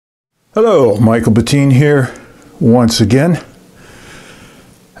Hello, Michael Bettine here once again,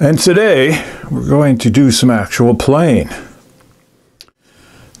 and today we're going to do some actual playing.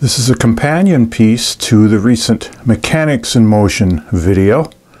 This is a companion piece to the recent Mechanics in Motion video,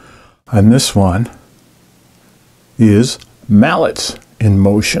 and this one is Mallets in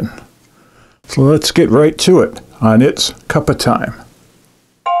Motion. So let's get right to it on It's Cuppa Time.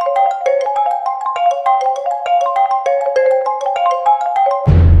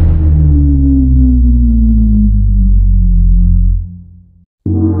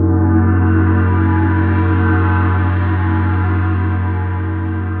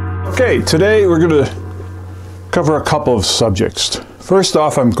 Okay, today we're going to cover a couple of subjects. First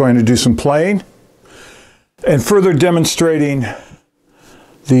off, I'm going to do some playing and further demonstrating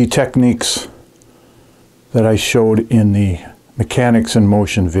the techniques that I showed in the Mechanics in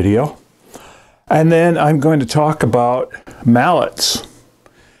Motion video. And then I'm going to talk about mallets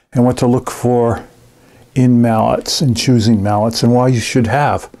and what to look for in mallets and choosing mallets and why you should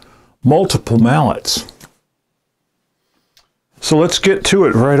have multiple mallets. So let's get to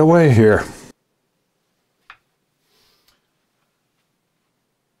it right away here.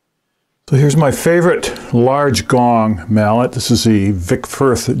 So here's my favorite large gong mallet. This is a Vic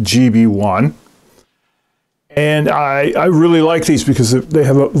Firth GB1. And I really like these because they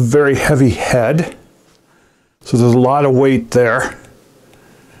have a very heavy head. So there's a lot of weight there.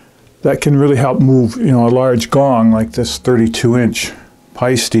 That can really help move, a large gong like this 32-inch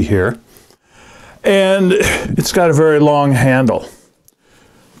Peisty here. And it's got a very long handle.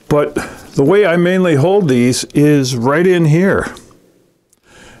 But the way I mainly hold these is right in here.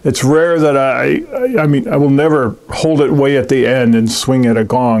 It's rare that I will never hold it way at the end and swing at a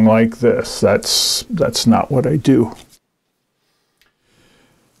gong like this. That's not what I do.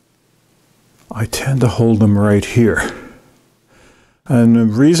 I tend to hold them right here. And the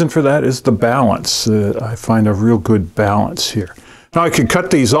reason for that is the balance. I find a real good balance here. Now I could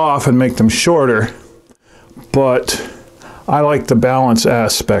cut these off and make them shorter, but I like the balance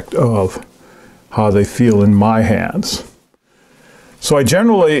aspect of how they feel in my hands. So I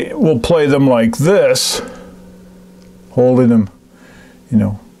generally will play them like this, holding them,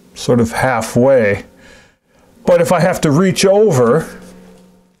 sort of halfway. But if I have to reach over,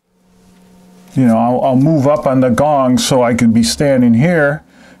 I'll move up on the gong so I can be standing here.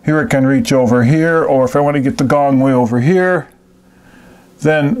 Here it can reach over here, or if I want to get the gong way over here,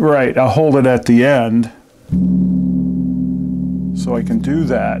 then, right, I'll hold it at the end, so I can do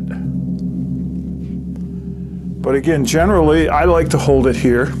that. But again, generally, I like to hold it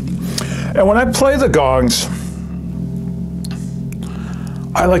here. And when I play the gongs,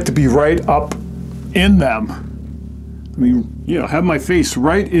 I like to be right up in them. Have my face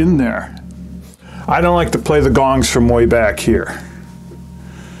right in there. I don't like to play the gongs from way back here.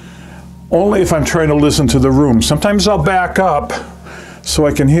 Only if I'm trying to listen to the room. Sometimes I'll back up so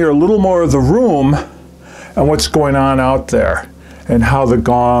I can hear a little more of the room and what's going on out there and how the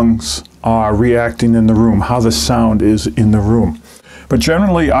gongs are reacting in the room, how the sound is in the room. But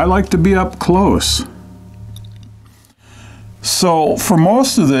generally, I like to be up close. So for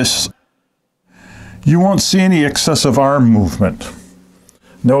most of this, you won't see any excessive arm movement.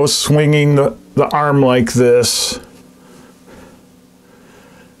 No swinging the arm like this.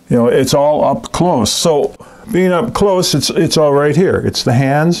 It's all up close. So being up close, it's all right here. It's the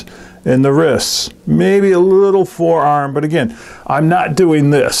hands and the wrists. Maybe a little forearm, but again, I'm not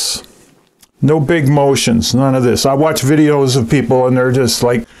doing this. No big motions, none of this. I watch videos of people and they're just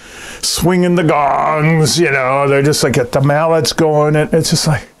like swinging the gongs, they're just like at the mallets going, and it's just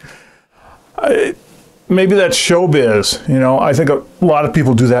like, maybe that's showbiz, I think a lot of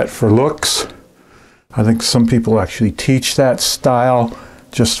people do that for looks. I think some people actually teach that style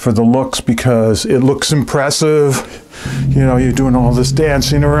just for the looks because it looks impressive. You're doing all this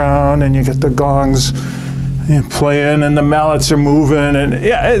dancing around and you get the gongs playing and the mallets are moving, and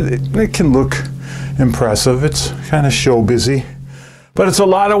yeah, it can look impressive. It's kind of show busy, but it's a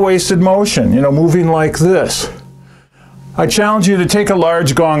lot of wasted motion, moving like this. I challenge you to take a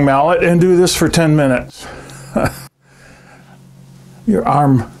large gong mallet and do this for 10 minutes. Your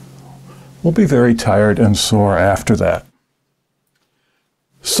arm will be very tired and sore after that.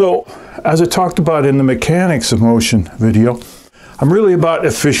 So, as I talked about in the Mechanics in Motion video, I'm really about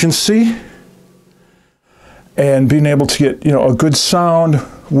efficiency and being able to get, a good sound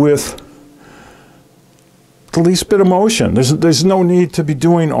with the least bit of motion. There's no need to be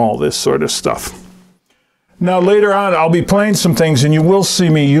doing all this sort of stuff. Now later on, I'll be playing some things and you will see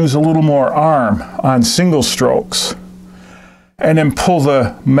me use a little more arm on single strokes and then pull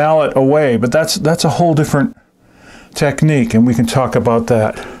the mallet away, but that's a whole different technique, and we can talk about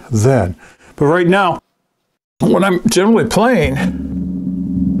that then. But right now, when I'm generally playing,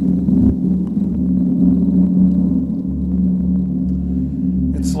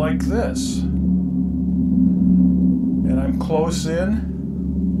 it's like this. And I'm close in.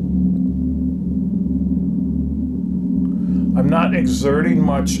 I'm not exerting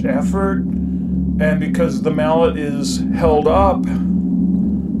much effort, and because the mallet is held up, you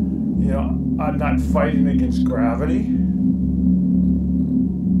know, I'm not fighting against gravity.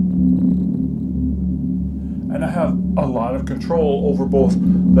 And I have a lot of control over both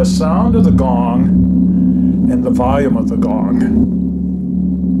the sound of the gong and the volume of the gong.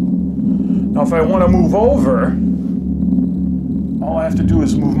 Now if I want to move over, all I have to do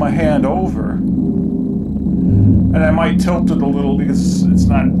is move my hand over. And I might tilt it a little because it's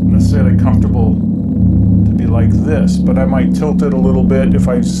not necessarily comfortable to be like this, but I might tilt it a little bit if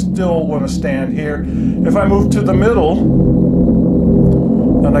I still want to stand here. If I move to the middle,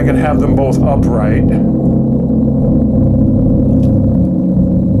 then I can have them both upright.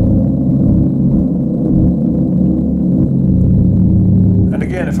 And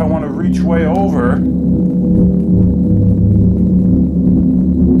again, if I want to reach way over,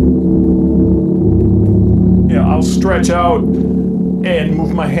 I'll stretch out and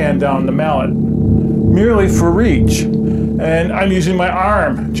move my hand down the mallet, merely for reach. And I'm using my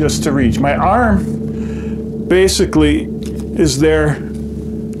arm just to reach. My arm basically is there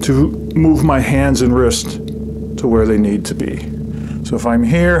to move my hands and wrist to where they need to be. So if I'm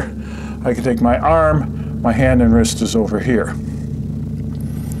here, I can take my arm, my hand and wrist is over here.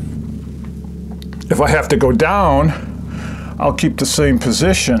 If I have to go down, I'll keep the same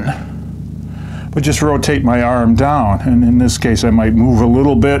position, but just rotate my arm down. And in this case, I might move a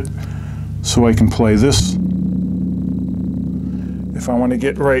little bit so I can play this. If I want to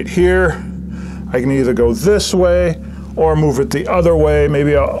get right here, I can either go this way or move it the other way.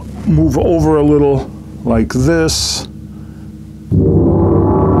 Maybe I'll move over a little like this.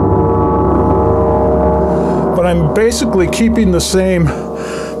 But I'm basically keeping the same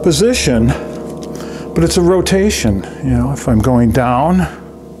position, but it's a rotation. You know, if I'm going down,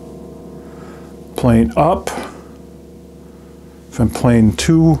 playing up. If I'm playing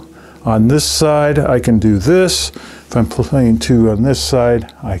 2 on this side, I can do this. If I'm playing 2 on this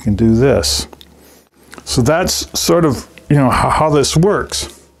side, I can do this. So that's sort of, you know, how this works.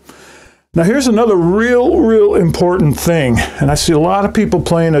 Now here's another real important thing, and I see a lot of people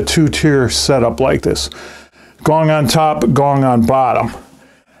playing a 2-tier setup like this. Gong on top, gong on bottom.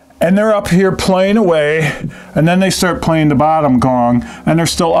 And they're up here playing away, and then they start playing the bottom gong, and they're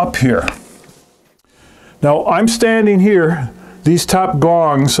still up here. Now I'm standing here, these top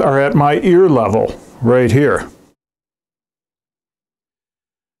gongs are at my ear level, right here.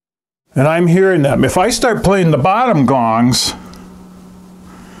 And I'm hearing them. If I start playing the bottom gongs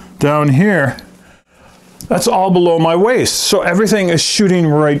down here, that's all below my waist. So everything is shooting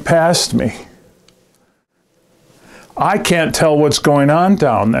right past me. I can't tell what's going on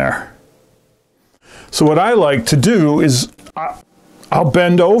down there. So what I like to do is I'll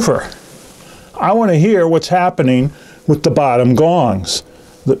bend over. I want to hear what's happening with the bottom gongs,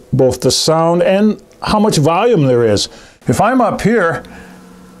 both the sound and how much volume there is. If I'm up here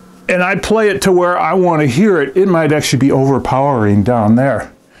and I play it to where I want to hear it, it might actually be overpowering down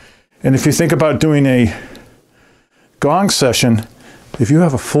there. And if you think about doing a gong session, if you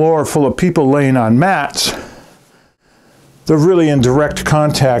have a floor full of people laying on mats, they're really in direct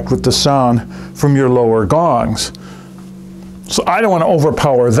contact with the sound from your lower gongs. So I don't want to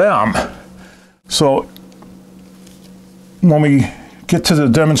overpower them. So when we get to the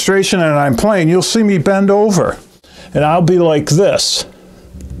demonstration and I'm playing, you'll see me bend over and I'll be like this.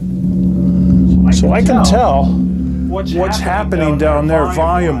 So I can tell what's happening down there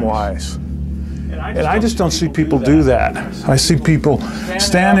volume-wise. And I just don't see people do that. I see people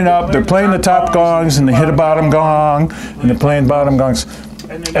standing up, they're playing the top gongs and they hit a bottom gong and they're playing bottom gongs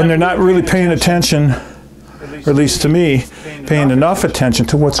and they're not really paying attention, or at least to me, paying enough attention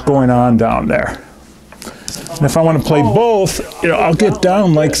to what's going on down there. And if I want to play both, you know, I'll get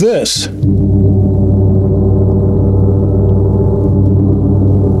down like this.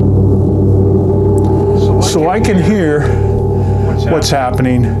 So I can hear what's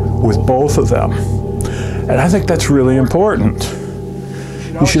happening with both of them. And I think that's really important.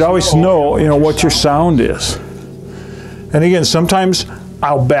 You should always know, you know, what your sound is. And again, sometimes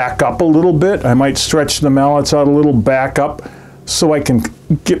I'll back up a little bit. I might stretch the mallets out a little, back up, so I can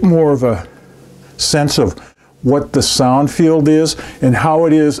get more of a sense of what the sound field is and how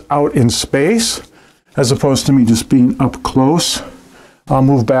it is out in space, as opposed to me just being up close. I'll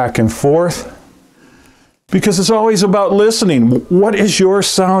move back and forth. because it's always about listening. What is your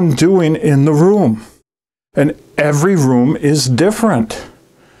sound doing in the room? And every room is different.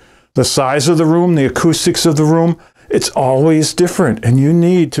 The size of the room, the acoustics of the room, it's always different. And you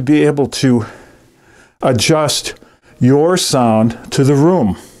need to be able to adjust your sound to the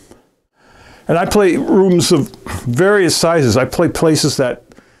room. And I play rooms of various sizes. I play places that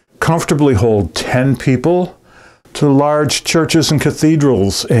comfortably hold 10 people to large churches and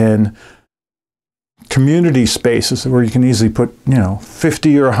cathedrals and community spaces where you can easily put,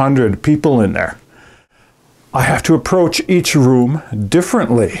 50 or 100 people in there. I have to approach each room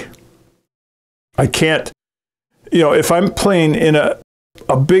differently. I can't, if I'm playing in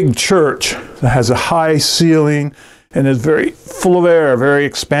a big church that has a high ceiling and is very full of air, very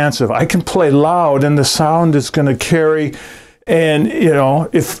expansive, I can play loud and the sound is going to carry and,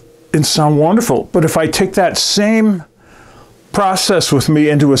 sound wonderful. But if I take that same process with me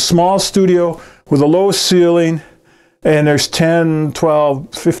into a small studio with a low ceiling, and there's 10,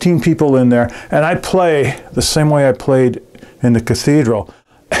 12, 15 people in there, and I play the same way I played in the cathedral,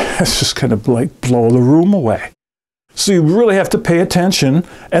 it's just going to blow the room away. So you really have to pay attention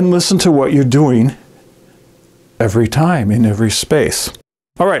and listen to what you're doing every time in every space.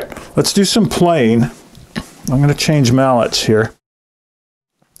 All right, let's do some playing. I'm going to change mallets here.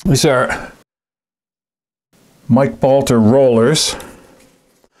 These are Mike Balter rollers.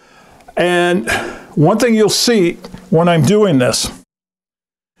 And one thing you'll see when I'm doing this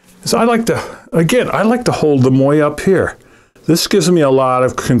is I like to hold them way up here. This gives me a lot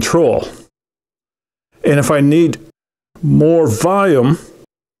of control. And if I need more volume,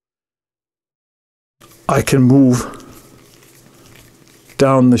 I can move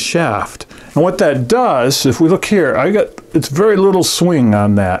down the shaft. And what that does, if we look here, it's very little swing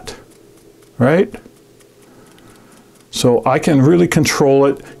on that, right? So I can really control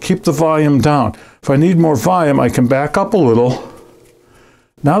it, keep the volume down. If I need more volume, I can back up a little.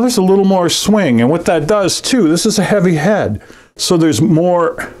 Now there's a little more swing, and what that does too, this is a heavy head, so there's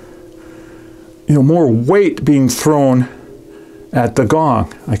more, more weight being thrown at the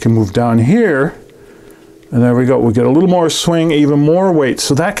gong. I can move down here, and there we go. We get a little more swing, even more weight,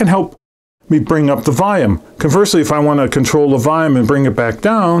 so that can help me bring up the volume. Conversely, if I want to control the volume and bring it back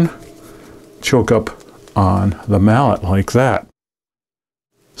down, choke up on the mallet like that.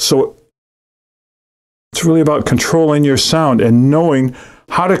 So it's really about controlling your sound and knowing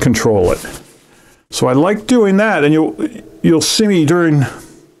how to control it. So I like doing that, and you'll see me during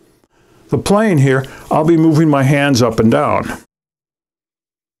the playing here, I'll be moving my hands up and down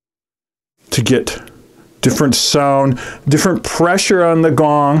to get different sound, different pressure on the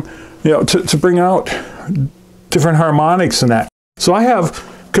gong, to bring out different harmonics and that. So I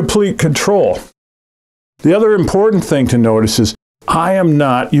have complete control. The other important thing to notice is I am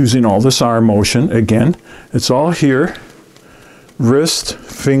not using all this arm motion. Again, it's all here. Wrist,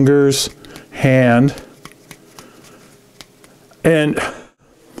 fingers, hand. And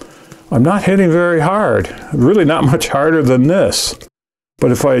I'm not hitting very hard. Really not much harder than this.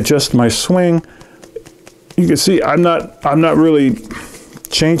 But if I adjust my swing, you can see I'm not really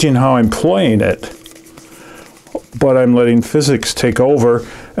changing how I'm playing it. But I'm letting physics take over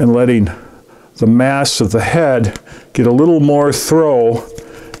and letting the mass of the head get a little more throw,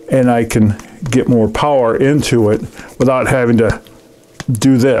 and I can get more power into it without having to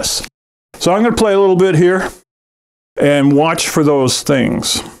do this. So I'm going to play a little bit here and watch for those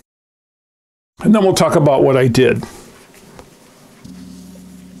things. And then we'll talk about what I did.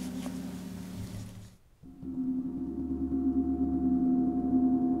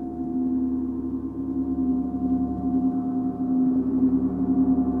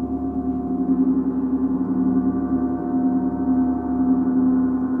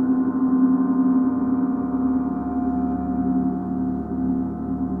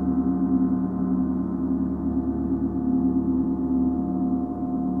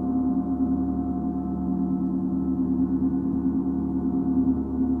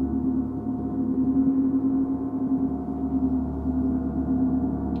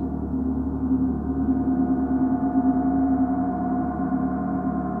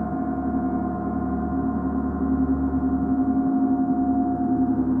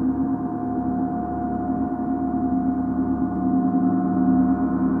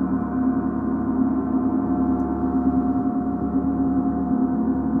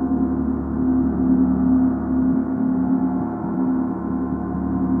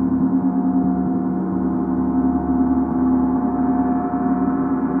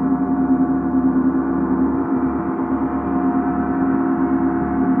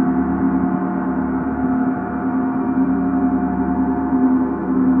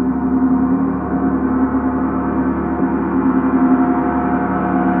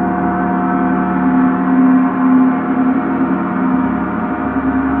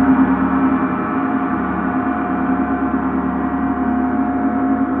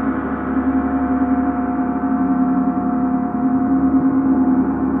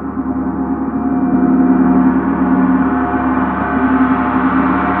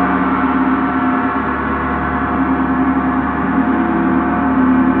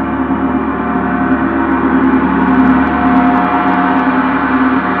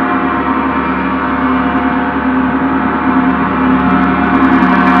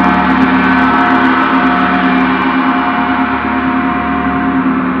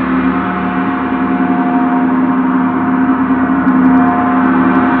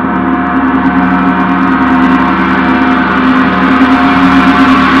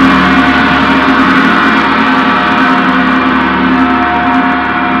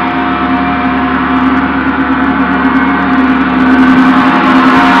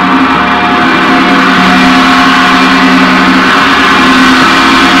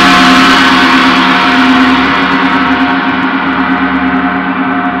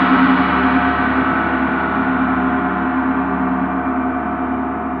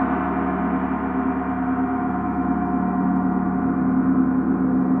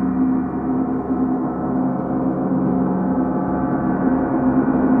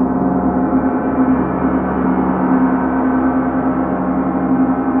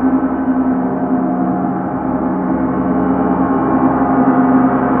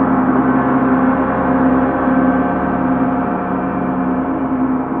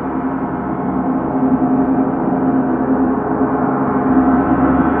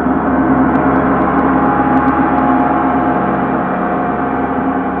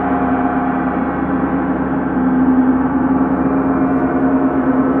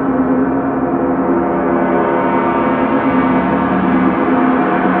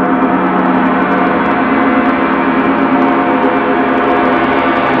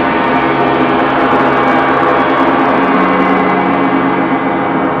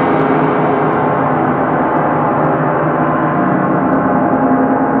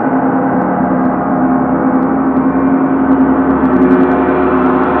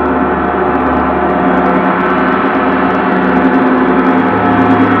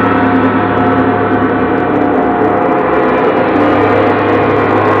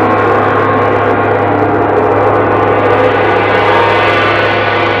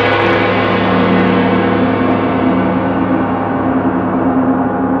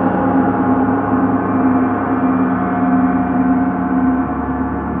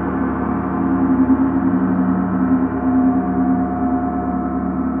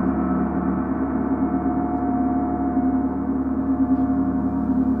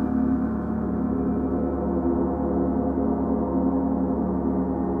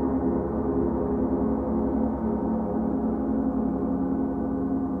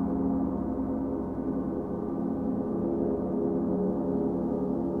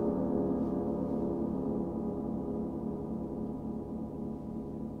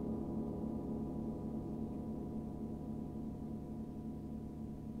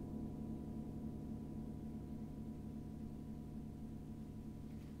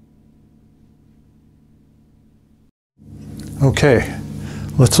 Okay,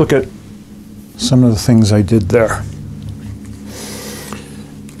 let's look at some of the things I did there.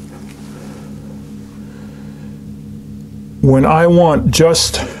 When I want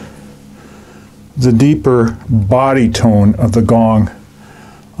just the deeper body tone of the gong,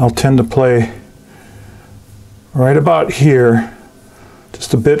 I'll tend to play right about here,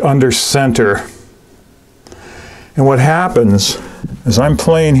 just a bit under center. And what happens is I'm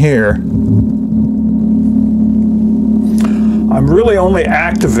playing here, I'm really only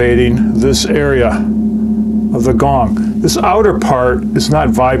activating this area of the gong. This outer part is not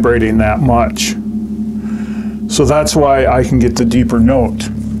vibrating that much. So that's why I can get the deeper note.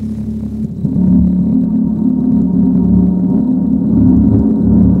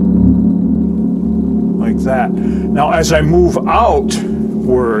 Like that. Now as I move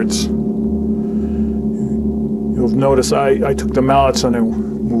outwards, you'll notice I took the mallets and I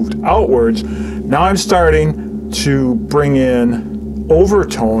moved outwards. Now I'm starting to bring in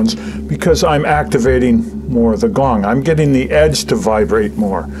overtones because I'm activating more of the gong. I'm getting the edge to vibrate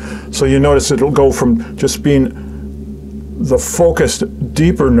more. So you notice it'll go from just being the focused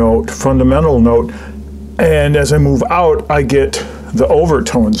deeper note, fundamental note, and as I move out, I get the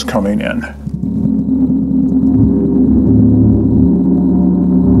overtones coming in.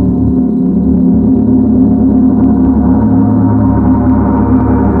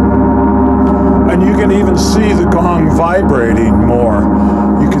 And you can even see the gong vibrating more.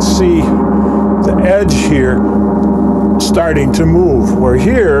 You can see the edge here starting to move, where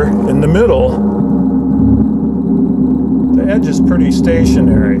here in the middle, the edge is pretty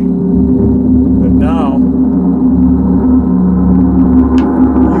stationary. But now,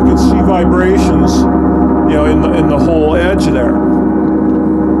 you can see vibrations, you know, in the whole edge there.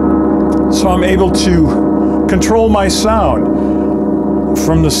 So I'm able to control my sound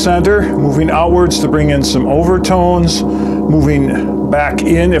from the center, moving outwards to bring in some overtones, moving back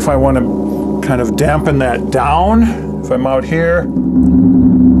in if I want to kind of dampen that down, if I'm out here.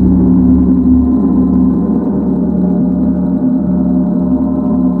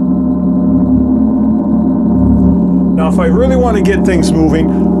 Now if I really want to get things moving,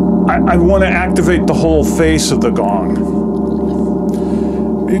 I want to activate the whole face of the gong.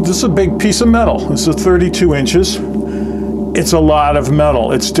 This is a big piece of metal. This is 32 inches. It's a lot of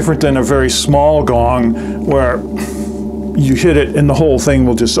metal. It's different than a very small gong where you hit it and the whole thing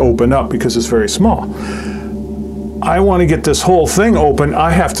will just open up because it's very small. I want to get this whole thing open.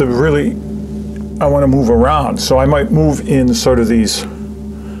 I have to really, I want to move around. So I might move in sort of these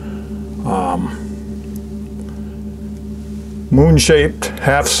moon-shaped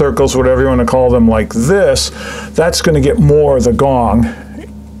half circles, whatever you want to call them, like this. That's going to get more of the gong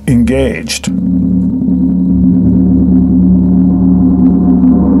engaged.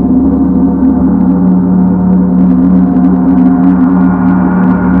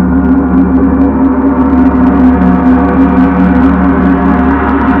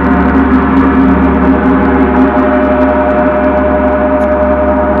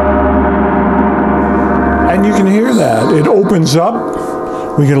 And you can hear that. It opens up.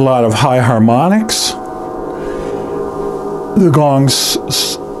 We get a lot of high harmonics. The gong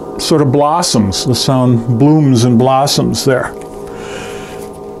sort of blossoms. The sound blooms and blossoms there.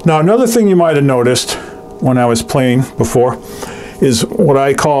 Now another thing you might have noticed when I was playing before is what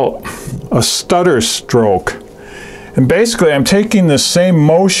I call a stutter stroke. And basically I'm taking the same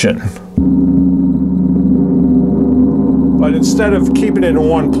motion, but instead of keeping it in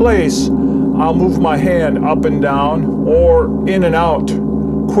one place, I'll move my hand up and down or in and out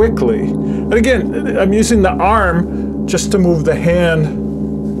quickly. And again, I'm using the arm just to move the hand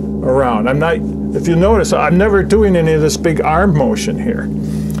around. I'm not, if you notice, I'm never doing any of this big arm motion here.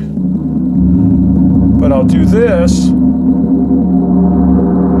 But I'll do this.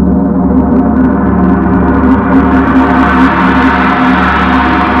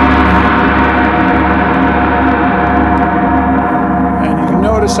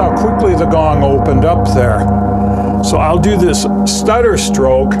 Notice how quickly the gong opened up there. So I'll do this stutter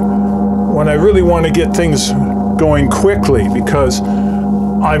stroke when I really want to get things going quickly, because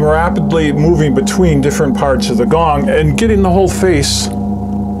I'm rapidly moving between different parts of the gong and getting the whole face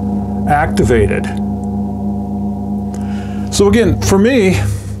activated. So again, for me,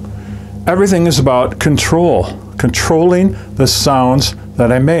 everything is about control, controlling the sounds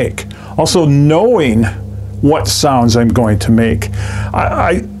that I make. Also knowing what sounds I'm going to make.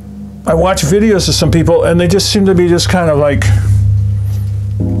 I watch videos of some people and they just seem to be just kind of like,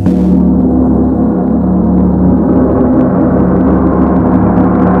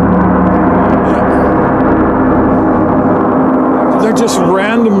 they're just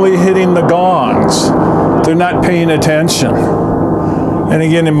randomly hitting the gongs. they're not paying attention. And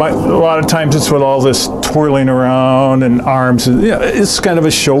again, a lot of times it's with all this twirling around and arms. Yeah, it's kind of a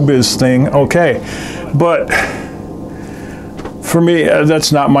showbiz thing, okay. But for me,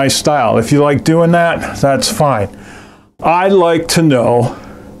 that's not my style. If you like doing that, that's fine. I like to know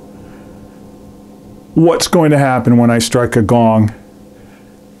what's going to happen when I strike a gong,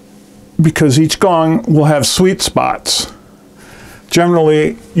 because each gong will have sweet spots.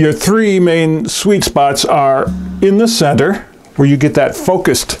 Generally, your three main sweet spots are in the center, where you get that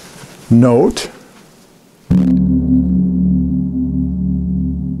focused note,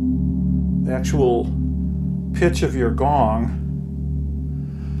 the actual pitch of your gong,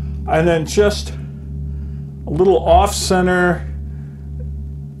 and then just a little off center,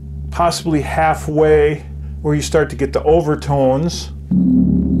 possibly halfway, where you start to get the overtones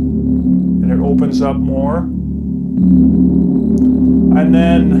and it opens up more. And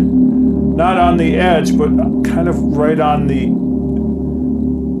then not on the edge, but kind of right on the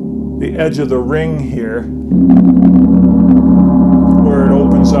edge of the ring here, where it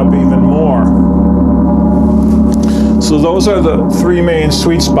opens up even more. So those are the three main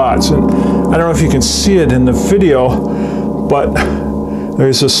sweet spots. And I don't know if you can see it in the video, but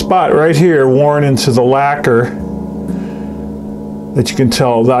there's a spot right here worn into the lacquer that you can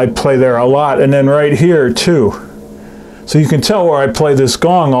tell that I play there a lot, and then right here too. So you can tell where I play this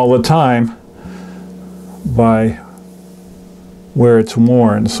gong all the time by where it's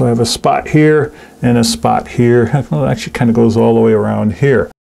worn. So I have a spot here and a spot here. Well, it actually kind of goes all the way around here.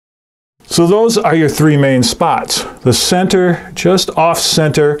 So those are your three main spots. The center, just off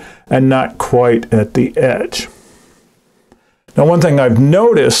center, and not quite at the edge. Now, one thing I've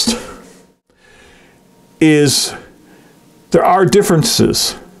noticed is there are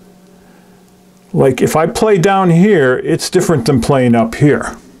differences. Like if I play down here, it's different than playing up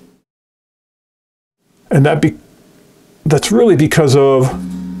here. And that's really because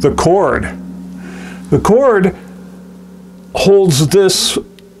of the cord. The cord holds this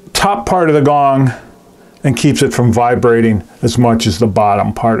top part of the gong and keeps it from vibrating as much as the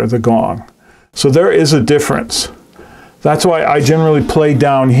bottom part of the gong. So there is a difference. That's why I generally play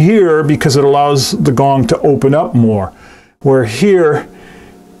down here, because it allows the gong to open up more. Where here,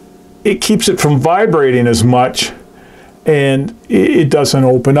 it keeps it from vibrating as much and it doesn't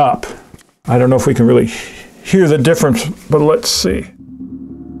open up. I don't know if we can really hear the difference, but let's see.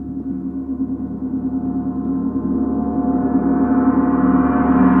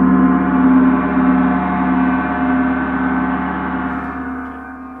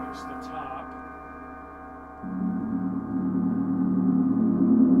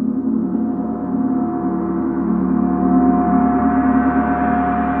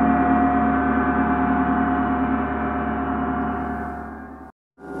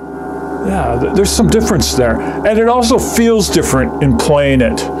 Yeah, there's some difference there. And it also feels different in playing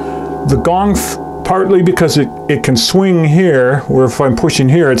it. The gong, partly because it can swing here, where if I'm pushing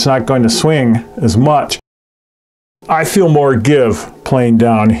here, it's not going to swing as much. I feel more give playing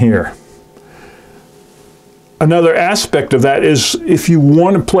down here. Another aspect of that is if you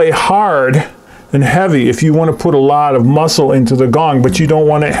want to play hard and heavy, if you want to put a lot of muscle into the gong, but you don't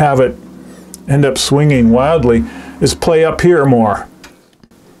want to have it end up swinging wildly, is play up here more.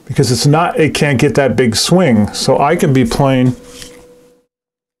 Because it can't get that big swing. So I can be playing,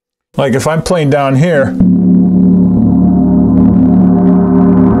 like if I'm playing down here,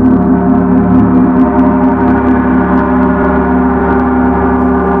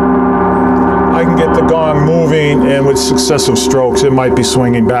 I can get the gong moving, and with successive strokes it might be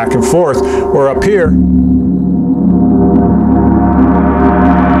swinging back and forth. Or up here,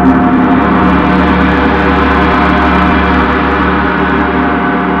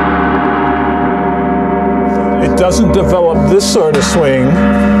 doesn't develop this sort of swing,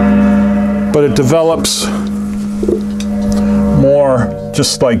 but it develops more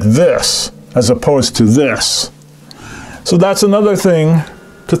just like this as opposed to this. So that's another thing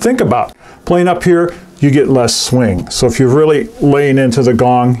to think about. Playing up here, you get less swing. So if you're really laying into the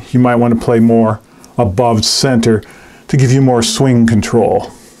gong, you might want to play more above center to give you more swing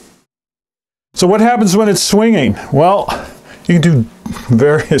control. So what happens when it's swinging? Well, you can do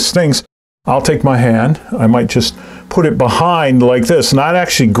various things. I'll take my hand, I might just put it behind like this, not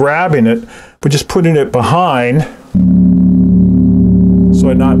actually grabbing it, but just putting it behind. So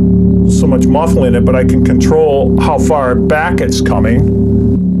I'm not so much muffling it, but I can control how far back it's coming.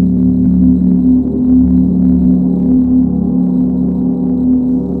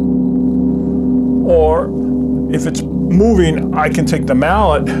 Or if it's moving, I can take the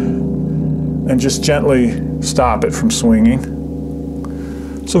mallet and just gently stop it from swinging.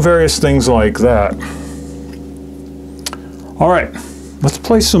 So various things like that. All right, let's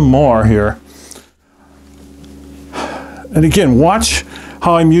play some more here. And again, watch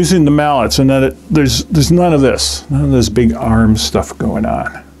how I'm using the mallets and that there's none of this big arm stuff going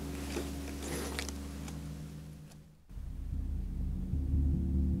on.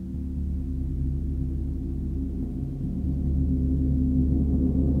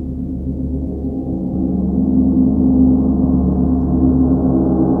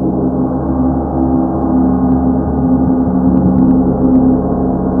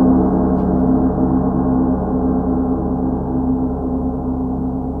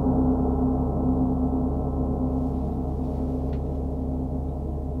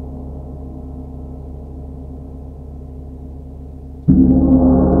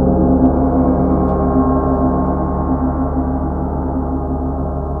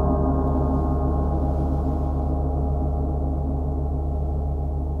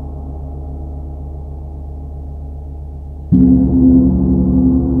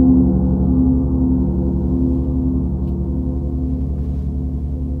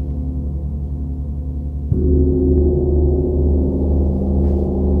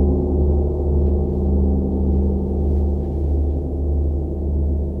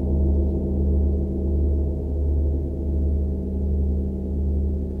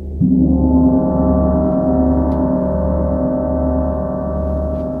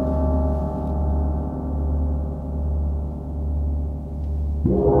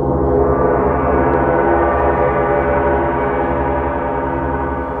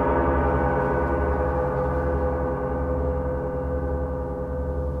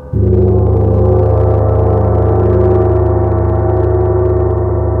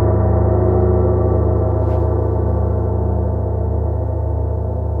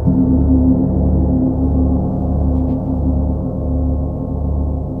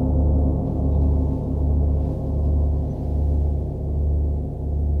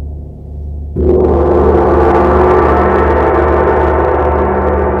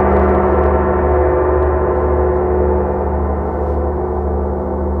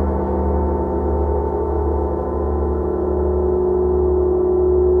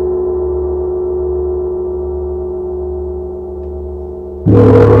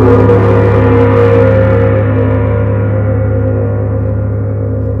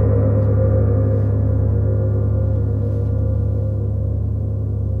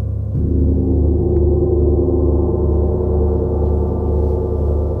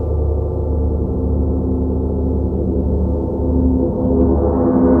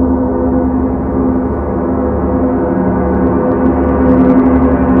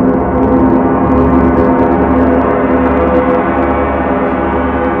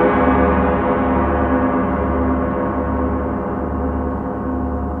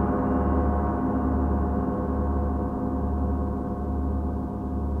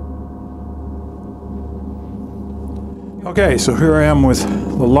 Okay, so here I am with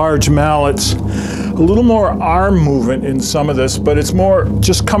the large mallets. A little more arm movement in some of this, but it's more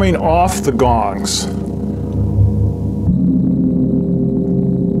just coming off the gongs.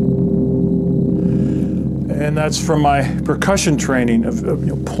 And that's from my percussion training of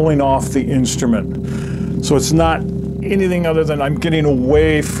pulling off the instrument. So it's not anything other than I'm getting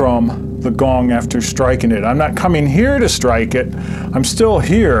away from the gong after striking it. I'm not coming here to strike it. I'm still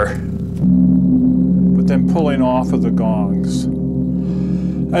here, but then pulling off of the gongs.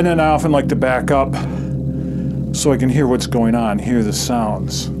 And then I often like to back up so I can hear what's going on, hear the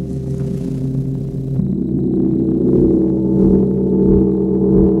sounds.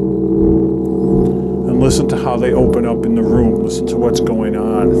 And listen to how they open up in the room, listen to what's going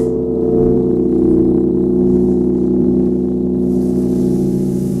on.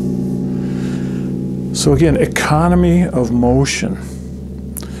 So again, economy of motion.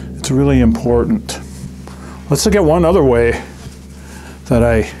 It's really important. Let's look at one other way that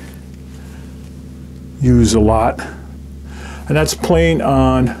I use a lot, and that's playing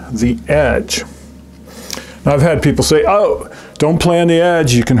on the edge. Now, I've had people say, oh, don't play on the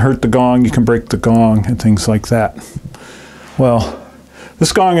edge, you can hurt the gong, you can break the gong, and things like that. Well,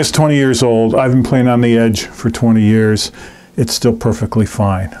 this gong is 20 years old. I've been playing on the edge for 20 years. It's still perfectly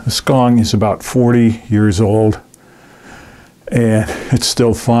fine. This gong is about 40 years old, and it's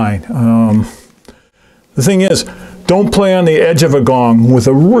still fine. The thing is, don't play on the edge of a gong with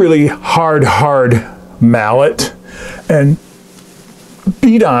a really hard mallet and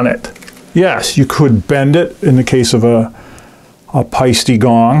beat on it. Yes, you could bend it in the case of a Peisty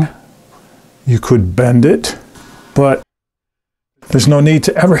gong. You could bend it, but there's no need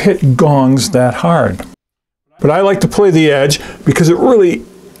to ever hit gongs that hard. But I like to play the edge because it really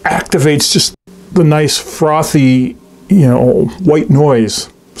activates just the nice frothy you know, white noise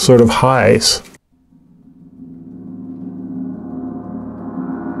sort of highs.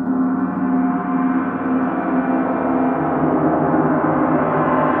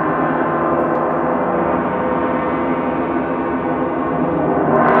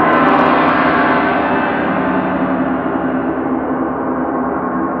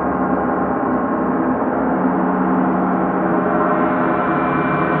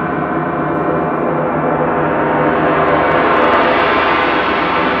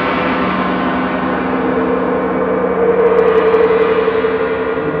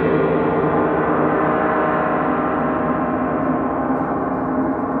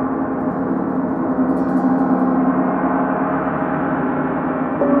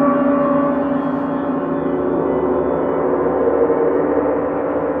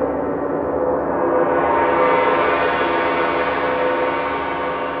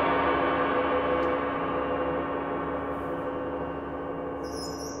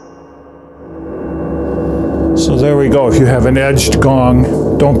 So there we go. If you have an edged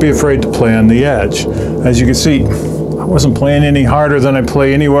gong, don't be afraid to play on the edge. As you can see, I wasn't playing any harder than I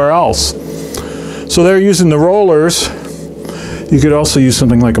play anywhere else. So they're using the rollers. You could also use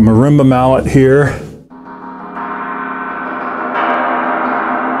something like a marimba mallet here.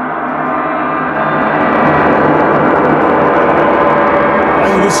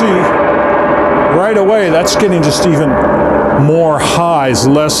 As you can see, right away, that's getting just even more highs,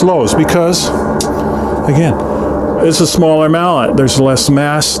 less lows, because, again, it's a smaller mallet. There's less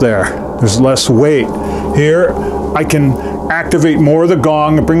mass there. There's less weight. Here, I can activate more of the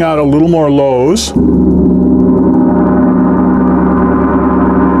gong and bring out a little more lows.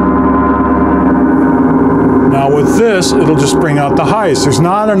 Now with this, it'll just bring out the highs. There's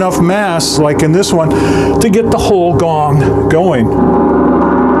not enough mass, like in this one, to get the whole gong going.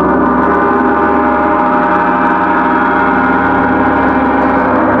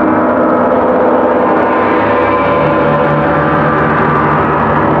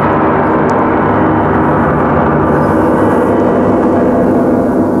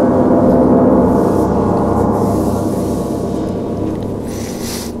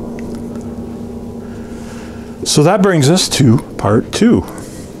 So that brings us to part 2,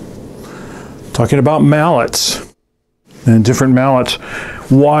 talking about mallets and different mallets,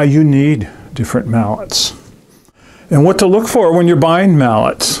 why you need different mallets, and what to look for when you're buying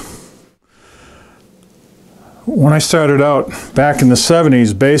mallets. When I started out back in the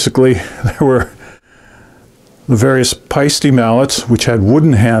 70s, basically, there were the various Paiste mallets, which had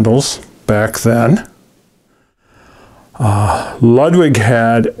wooden handles back then. Ludwig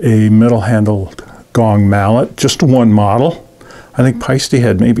had a metal-handled gong mallet, just one model. I think Paiste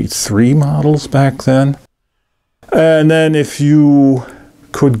had maybe 3 models back then. And then if you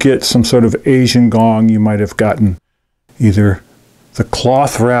could get some sort of Asian gong, you might have gotten either the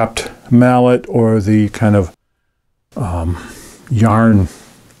cloth-wrapped mallet or the kind of yarn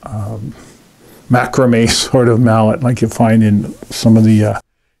macrame sort of mallet like you find in some of the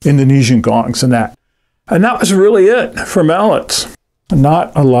Indonesian gongs and that. And that was really it for mallets.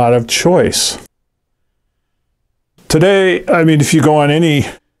 Not a lot of choice. Today, I mean, if you go on any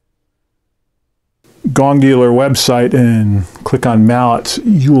gong dealer website and click on mallets,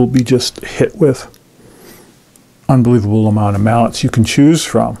 you will be just hit with unbelievable amount of mallets you can choose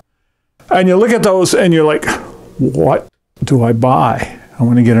from. And you look at those and you're like, what do I buy? I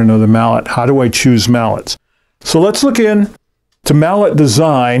want to get another mallet. How do I choose mallets? So let's look in to mallet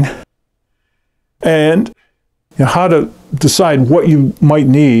design and how to decide what you might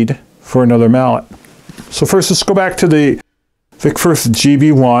need for another mallet. So first, let's go back to the Vic Firth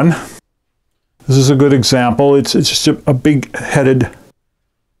GB1. This is a good example. It's just a big-headed,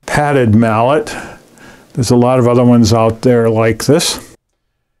 padded mallet. There's a lot of other ones out there like this.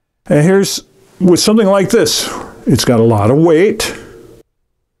 And here's with something like this. It's got a lot of weight.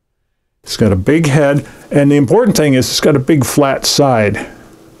 It's got a big head. And the important thing is it's got a big flat side.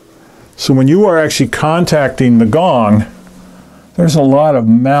 So when you are actually contacting the gong, there's a lot of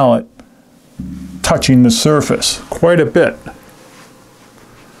mallet touching the surface, quite a bit.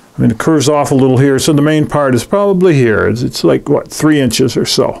 I mean, it curves off a little here, so the main part is probably here. It's like, what, 3 inches or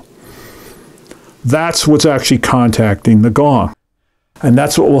so. That's what's actually contacting the gong. And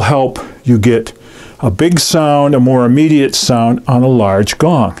that's what will help you get a big sound, a more immediate sound on a large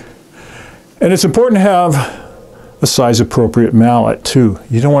gong. And it's important to have a size-appropriate mallet, too.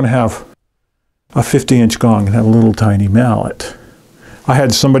 You don't want to have a 50-inch gong and have a little tiny mallet. I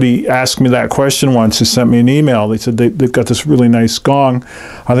had somebody ask me that question once. They sent me an email. They said they've got this really nice gong.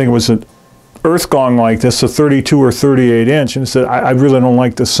 I think it was an earth gong like this, a 32 or 38 inch. And they said, I really don't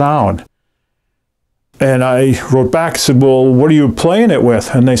like the sound. And I wrote back and said, well, what are you playing it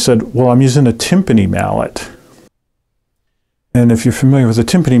with? And they said, well, I'm using a timpani mallet. And if you're familiar with a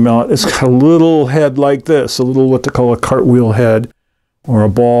timpani mallet, it's got a little head like this, a little what they call a cartwheel head or a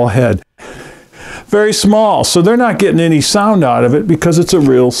ball head. Very small, so they're not getting any sound out of it because it's a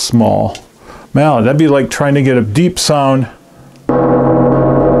real small mallet. That'd be like trying to get a deep sound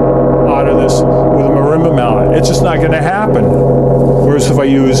out of this with a marimba mallet. It's just not going to happen. Whereas if I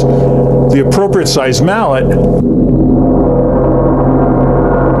use the appropriate size mallet,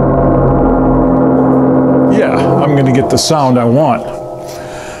 yeah, I'm going to get the sound I want.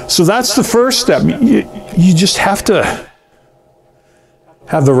 So that's the first step. You just have to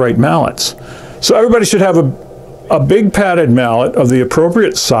have the right mallets. So everybody should have a big padded mallet of the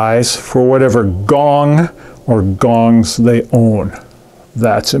appropriate size for whatever gong or gongs they own.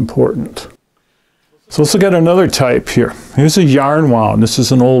 That's important. So let's look at another type here. Here's a yarn wound. This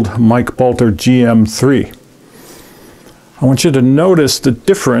is an old Mike Balter GM3. I want you to notice the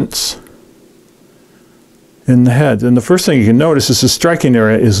difference in the head. And the first thing you can notice is the striking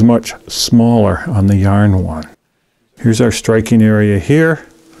area is much smaller on the yarn one. Here's our striking area here.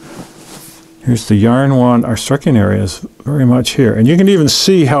 Here's the yarn one. Our striking area is very much here. And you can even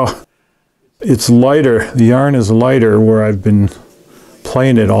see how it's lighter. The yarn is lighter where I've been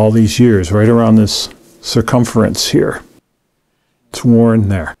playing it all these years, right around this circumference here. It's worn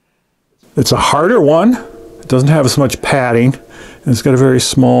there. It's a harder one. It doesn't have as much padding. And it's got a very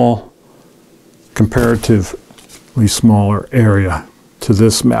small, comparatively smaller area to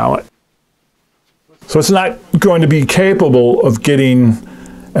this mallet. So it's not going to be capable of getting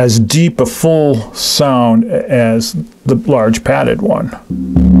as deep a full sound as the large padded one.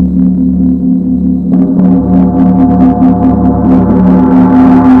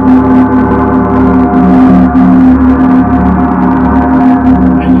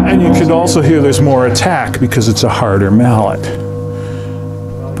 And you could also hear there's more attack because it's a harder mallet.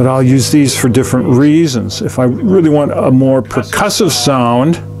 But I'll use these for different reasons. If I really want a more percussive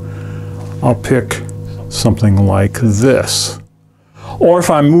sound, I'll pick something like this. Or if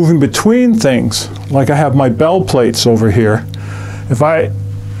I'm moving between things, like I have my bell plates over here, if I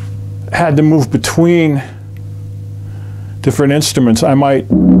had to move between different instruments, I might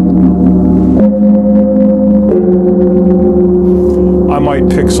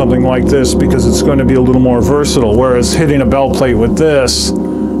pick something like this because it's going to be a little more versatile, whereas hitting a bell plate with this,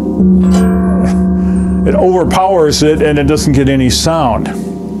 it overpowers it and it doesn't get any sound.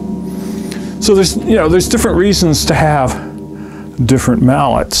 So there's different reasons to have different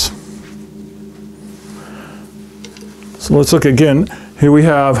mallets. So let's look again. Here we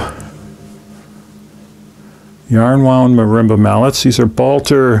have yarn wound marimba mallets. These are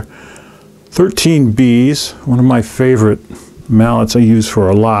Balter 13Bs, one of my favorite mallets I use for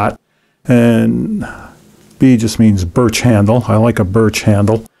a lot. And B just means birch handle. I like a birch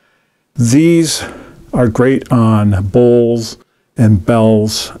handle. These are great on bowls and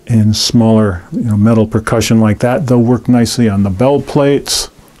bells and smaller, metal percussion like that. They'll work nicely on the bell plates,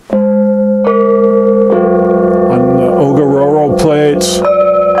 on the Ogororo plates.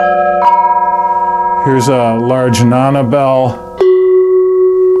 Here's a large Nana bell.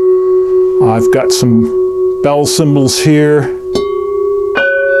 I've got some bell cymbals here.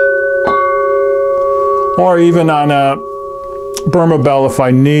 Or even on a Burma bell if I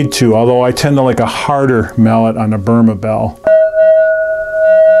need to, although I tend to like a harder mallet on a Burma bell.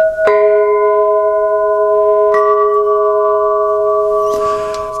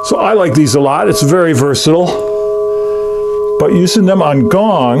 So I like these a lot. It's very versatile. But using them on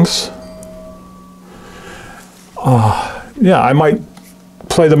gongs, yeah, I might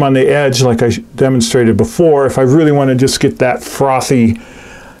play them on the edge like I demonstrated before if I really want to just get that frothy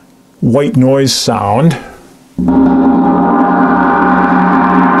white noise sound.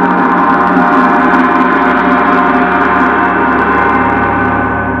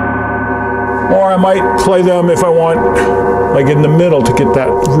 Or I might play them if I want, like in the middle, to get that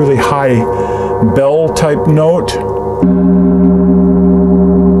really high bell type note.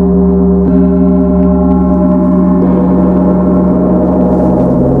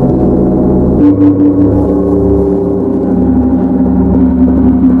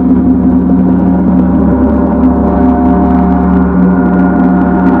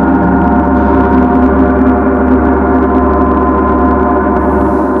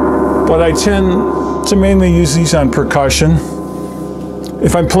 But I tend to mainly use these on percussion.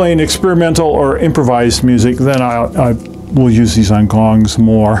 If I'm playing experimental or improvised music, then I will use these on gongs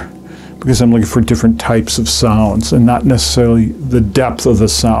more because I'm looking for different types of sounds and not necessarily the depth of the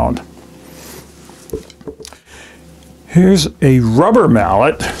sound. Here's a rubber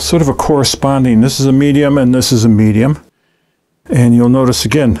mallet, sort of a corresponding. This is a medium and this is a medium. And you'll notice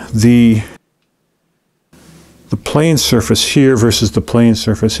again the playing surface here versus the playing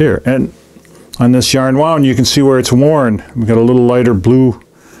surface here. And on this yarn wound, you can see where it's worn. We've got a little lighter blue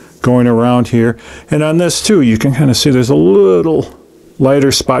going around here. And on this too, you can kind of see there's a little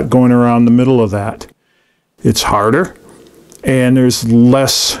lighter spot going around the middle of that. It's harder and there's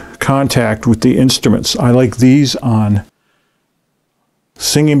less contact with the instruments. I like these on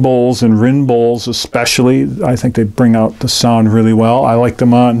singing bowls and rin bowls especially. I think they bring out the sound really well. I like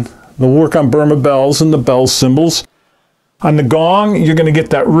them on, they'll work on Burma bells and the bell cymbals. On the gong, you're going to get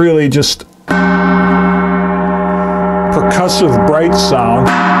that really just percussive, bright sound.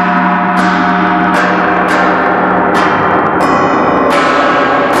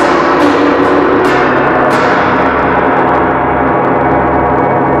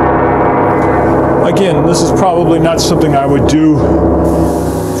 Again, this is probably not something I would do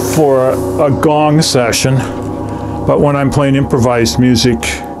for a gong session, but when I'm playing improvised music,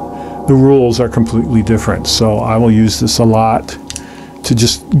 the rules are completely different. So I will use this a lot to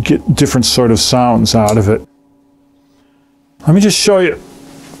just get different sort of sounds out of it. Let me just show you.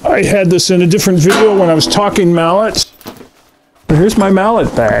 I had this in a different video when I was talking mallets. But here's my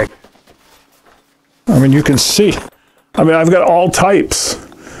mallet bag. I mean, you can see. I mean, I've got all types,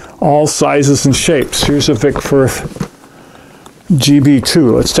 all sizes and shapes. Here's a Vic Firth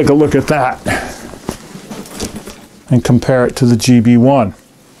GB2. Let's take a look at that and compare it to the GB1.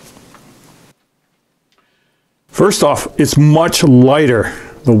 First off, it's much lighter.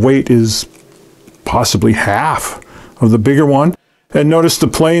 The weight is possibly half of the bigger one. And notice the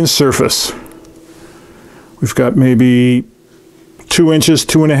playing surface. We've got maybe 2 inches,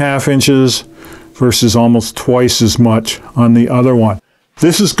 2.5 inches versus almost twice as much on the other one.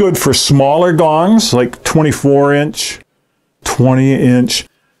 This is good for smaller gongs, like 24-inch, 20-inch.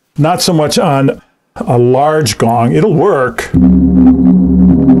 Not so much on a large gong. It'll work.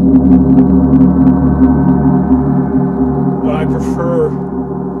 But I prefer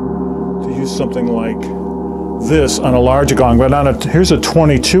to use something like this on a larger gong. But on a, here's a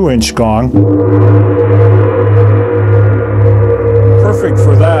 22-inch gong. Perfect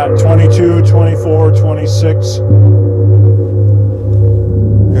for that. 22, 24, 26.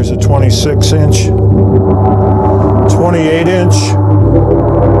 Here's a 26-inch, 28-inch.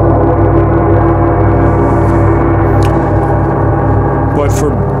 But for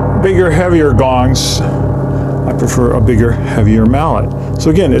bigger, heavier gongs, I prefer a bigger, heavier mallet.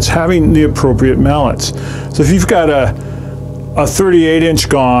 So again, it's having the appropriate mallets. So if you've got a 38-inch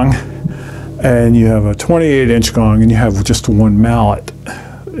gong and you have a 28-inch gong and you have just one mallet,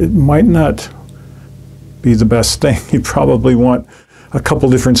 it might not be the best thing. You probably want a couple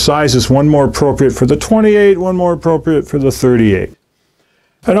different sizes, one more appropriate for the 28, one more appropriate for the 38.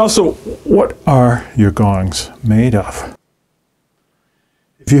 And also, what are your gongs made of?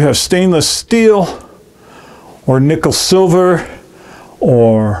 If you have stainless steel or nickel silver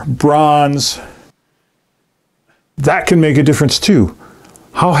or bronze, that can make a difference too.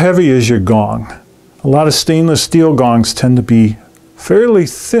 How heavy is your gong? A lot of stainless steel gongs tend to be fairly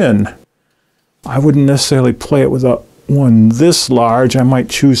thin. I wouldn't necessarily play it with one this large. I might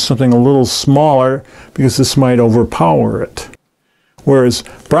choose something a little smaller because this might overpower it. Whereas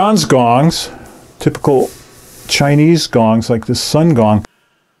bronze gongs, typical Chinese gongs like this sun gong,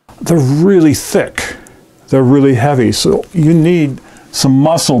 they're really thick. They're really heavy. So you need some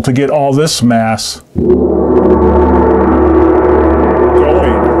muscle to get all this mass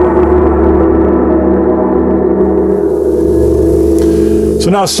going. So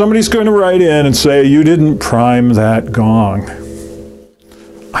now somebody's going to write in and say, you didn't prime that gong.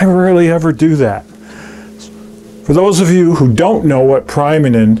 I rarely ever do that. For those of you who don't know what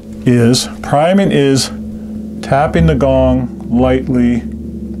priming is tapping the gong lightly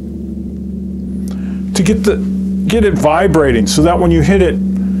to get it vibrating so that when you hit it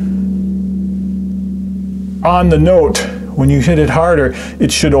on the note, when you hit it harder,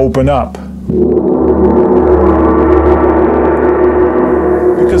 it should open up.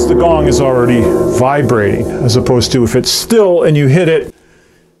 Because the gong is already vibrating, as opposed to if it's still and you hit it.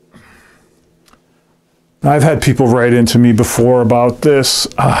 I've had people write into me before about this.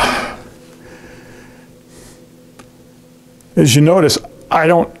 As you notice, I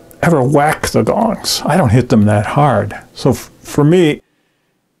don't ever whack the gongs. I don't hit them that hard. So for me,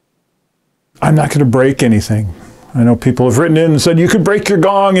 I'm not going to break anything. I know people have written in and said, you could break your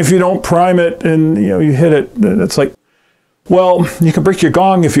gong if you don't prime it and you hit it. It's like, well, you can break your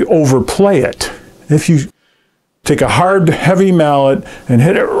gong if you overplay it. If you take a hard, heavy mallet and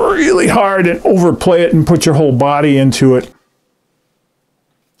hit it really hard and overplay it and put your whole body into it,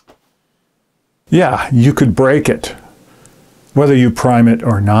 yeah, you could break it, whether you prime it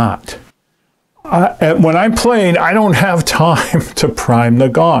or not. When I'm playing, I don't have time to prime the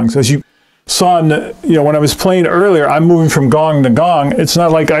gongs. As you saw in the, when I was playing earlier, I'm moving from gong to gong. It's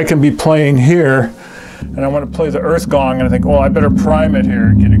not like I can be playing here and I want to play the earth gong and I think, well, I better prime it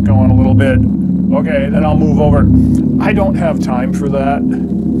here, get it going a little bit. Okay, then I'll move over. I don't have time for that,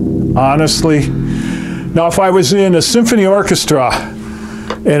 honestly. Now, if I was in a symphony orchestra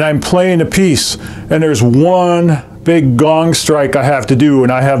and I'm playing a piece and there's one big gong strike I have to do,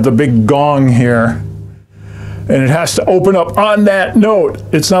 and I have the big gong here, and it has to open up on that note.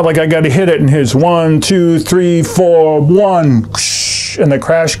 It's not like I got to hit it and here's 1, 2, 3, 4, 1, and the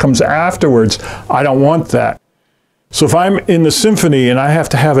crash comes afterwards. I don't want that. So if I'm in the symphony and I have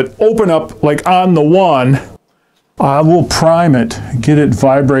to have it open up like on the 1, I will prime it, get it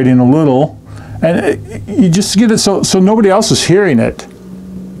vibrating a little, and you just get it so nobody else is hearing it.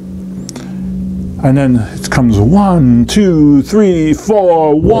 And then it comes 1, 2, 3,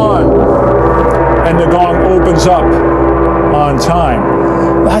 4, 1. And the gong opens up on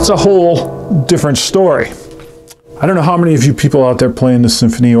time. That's a whole different story. I don't know how many of you people out there playing the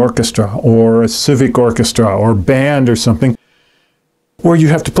symphony orchestra or a civic orchestra or band or something where you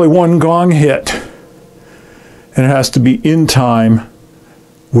have to play one gong hit and it has to be in time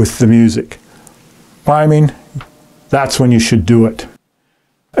with the music. Priming, that's when you should do it.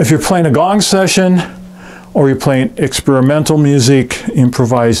 If you're playing a gong session or you're playing experimental music,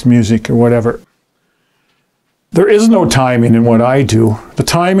 improvised music, or whatever, there is no timing in what I do. The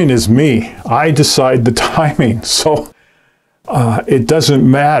timing is me. I decide the timing, so it doesn't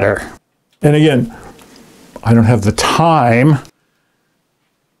matter. And again, I don't have the time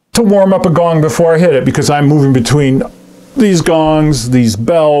to warm up a gong before I hit it because I'm moving between these gongs, these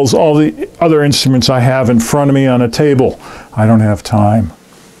bells, all the other instruments I have in front of me on a table. I don't have time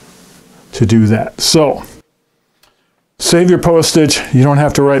to do that. So save your postage. You don't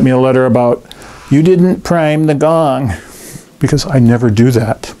have to write me a letter about you didn't prime the gong, because I never do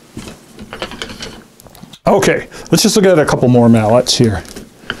that. Okay, let's just look at a couple more mallets here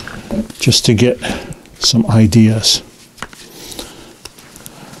just to get some ideas.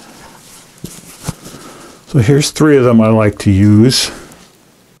 So here's 3 of them I like to use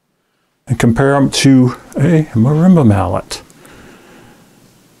and compare them to a marimba mallet.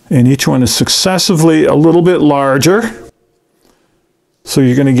 And each one is successively a little bit larger. So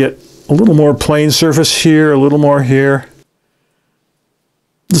you're going to get a little more plane surface here, a little more here.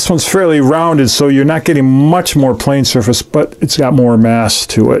 This one's fairly rounded, so you're not getting much more plane surface, but it's got more mass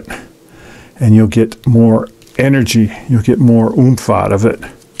to it. And you'll get more energy, you'll get more oomph out of it.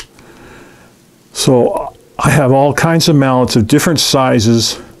 So I have all kinds of mallets of different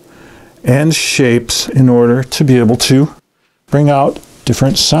sizes and shapes in order to be able to bring out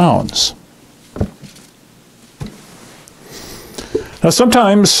different sounds. Now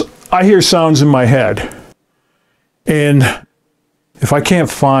sometimes I hear sounds in my head, and if I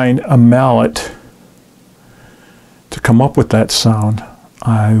can't find a mallet to come up with that sound,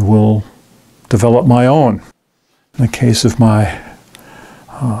 I will develop my own. In the case of my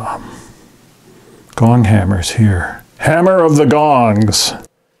gong hammers here, hammer of the gongs.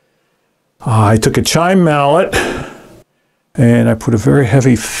 I took a chime mallet and I put a very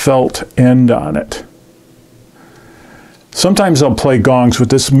heavy felt end on it. Sometimes I'll play gongs with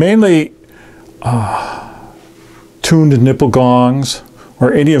this, mainly tuned nipple gongs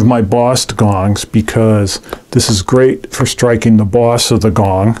or any of my bossed gongs, because this is great for striking the boss of the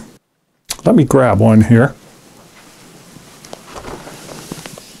gong. Let me grab one here.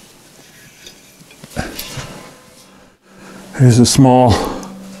 Here's a small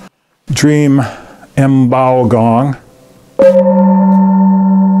Dream M-bow gong.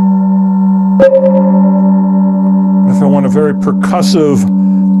 If I want a very percussive,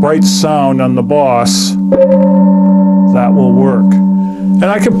 bright sound on the boss, that will work. And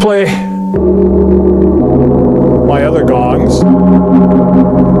I can play my other gongs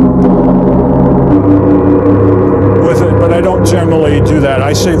with it, but I don't generally do that.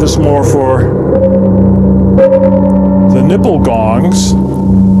 I save this more for the nipple gongs,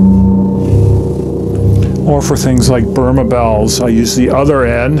 or for things like Burma bells. I use the other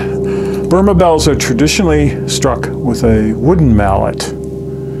end. Burma bells are traditionally struck with a wooden mallet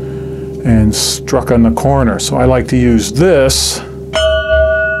and struck on the corner, so I like to use this.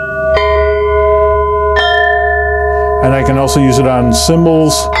 And I can also use it on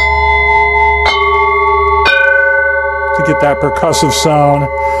cymbals to get that percussive sound.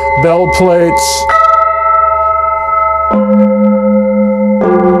 Bell plates.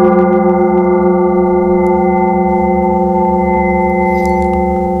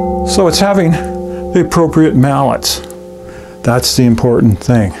 So it's having the appropriate mallets. That's the important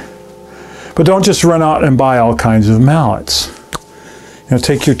thing. But don't just run out and buy all kinds of mallets. You know,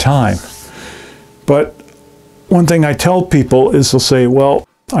 take your time. But one thing I tell people is they'll say, well,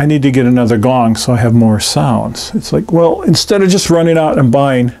 I need to get another gong so I have more sounds. It's like, well, instead of just running out and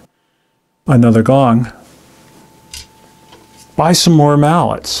buying another gong, buy some more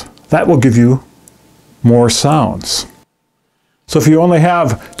mallets. That will give you more sounds. So if you only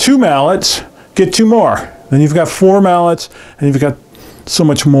have 2 mallets, get 2 more. Then you've got 4 mallets, and you've got so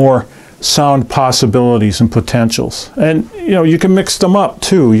much more sound possibilities and potentials. And you know, you can mix them up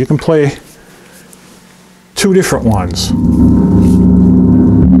too. You can play 2 different ones.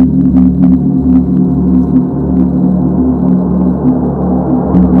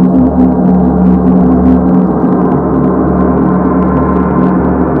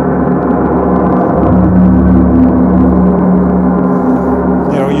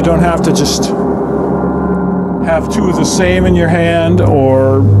 You don't have to just have 2 of the same in your hand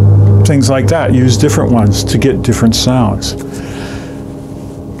or things like that. Use different ones to get different sounds.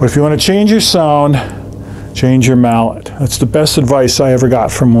 But if you want to change your sound, change your mallet. That's the best advice I ever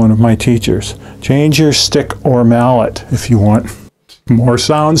got from one of my teachers. Change your stick or mallet if you want more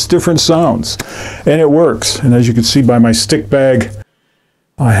sounds, different sounds. And it works. And as you can see by my stick bag,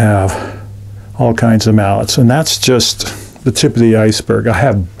 I have all kinds of mallets. And that's just the tip of the iceberg. I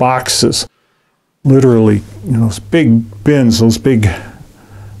have boxes, literally, you know, those big bins, those big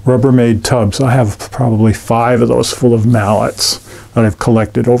Rubbermaid tubs. I have probably 5 of those full of mallets that I've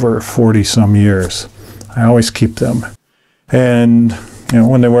collected over 40 some years. I always keep them. And you know,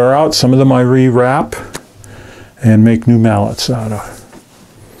 when they wear out, some of them I rewrap and make new mallets out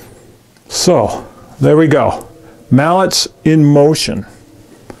of. So there we go. Mallets in motion.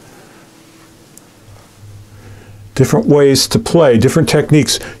 Different ways to play, different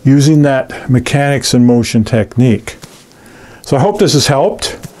techniques using that mechanics in motion technique. So I hope this has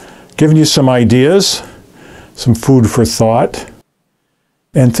helped, given you some ideas, some food for thought,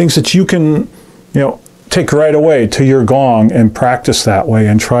 and things that you can, you know, take right away to your gong and practice that way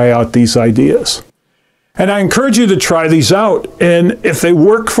and try out these ideas. And I encourage you to try these out, and if they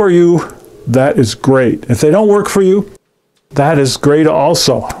work for you, that is great. If they don't work for you, that is great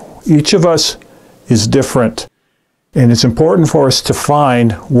also. Each of us is different. And it's important for us to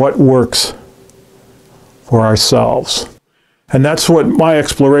find what works for ourselves. And that's what my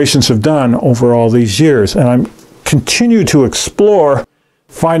explorations have done over all these years. And I continue to explore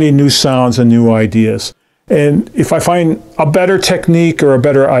finding new sounds and new ideas. And if I find a better technique or a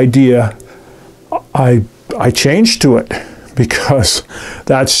better idea, I change to it, because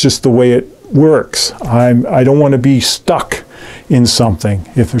that's just the way it works. I don't want to be stuck in something.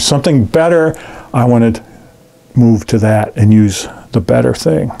 If there's something better, I want to move to that and use the better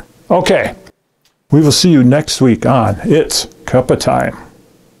thing. Okay, we will see you next week on It's Cuppa Time.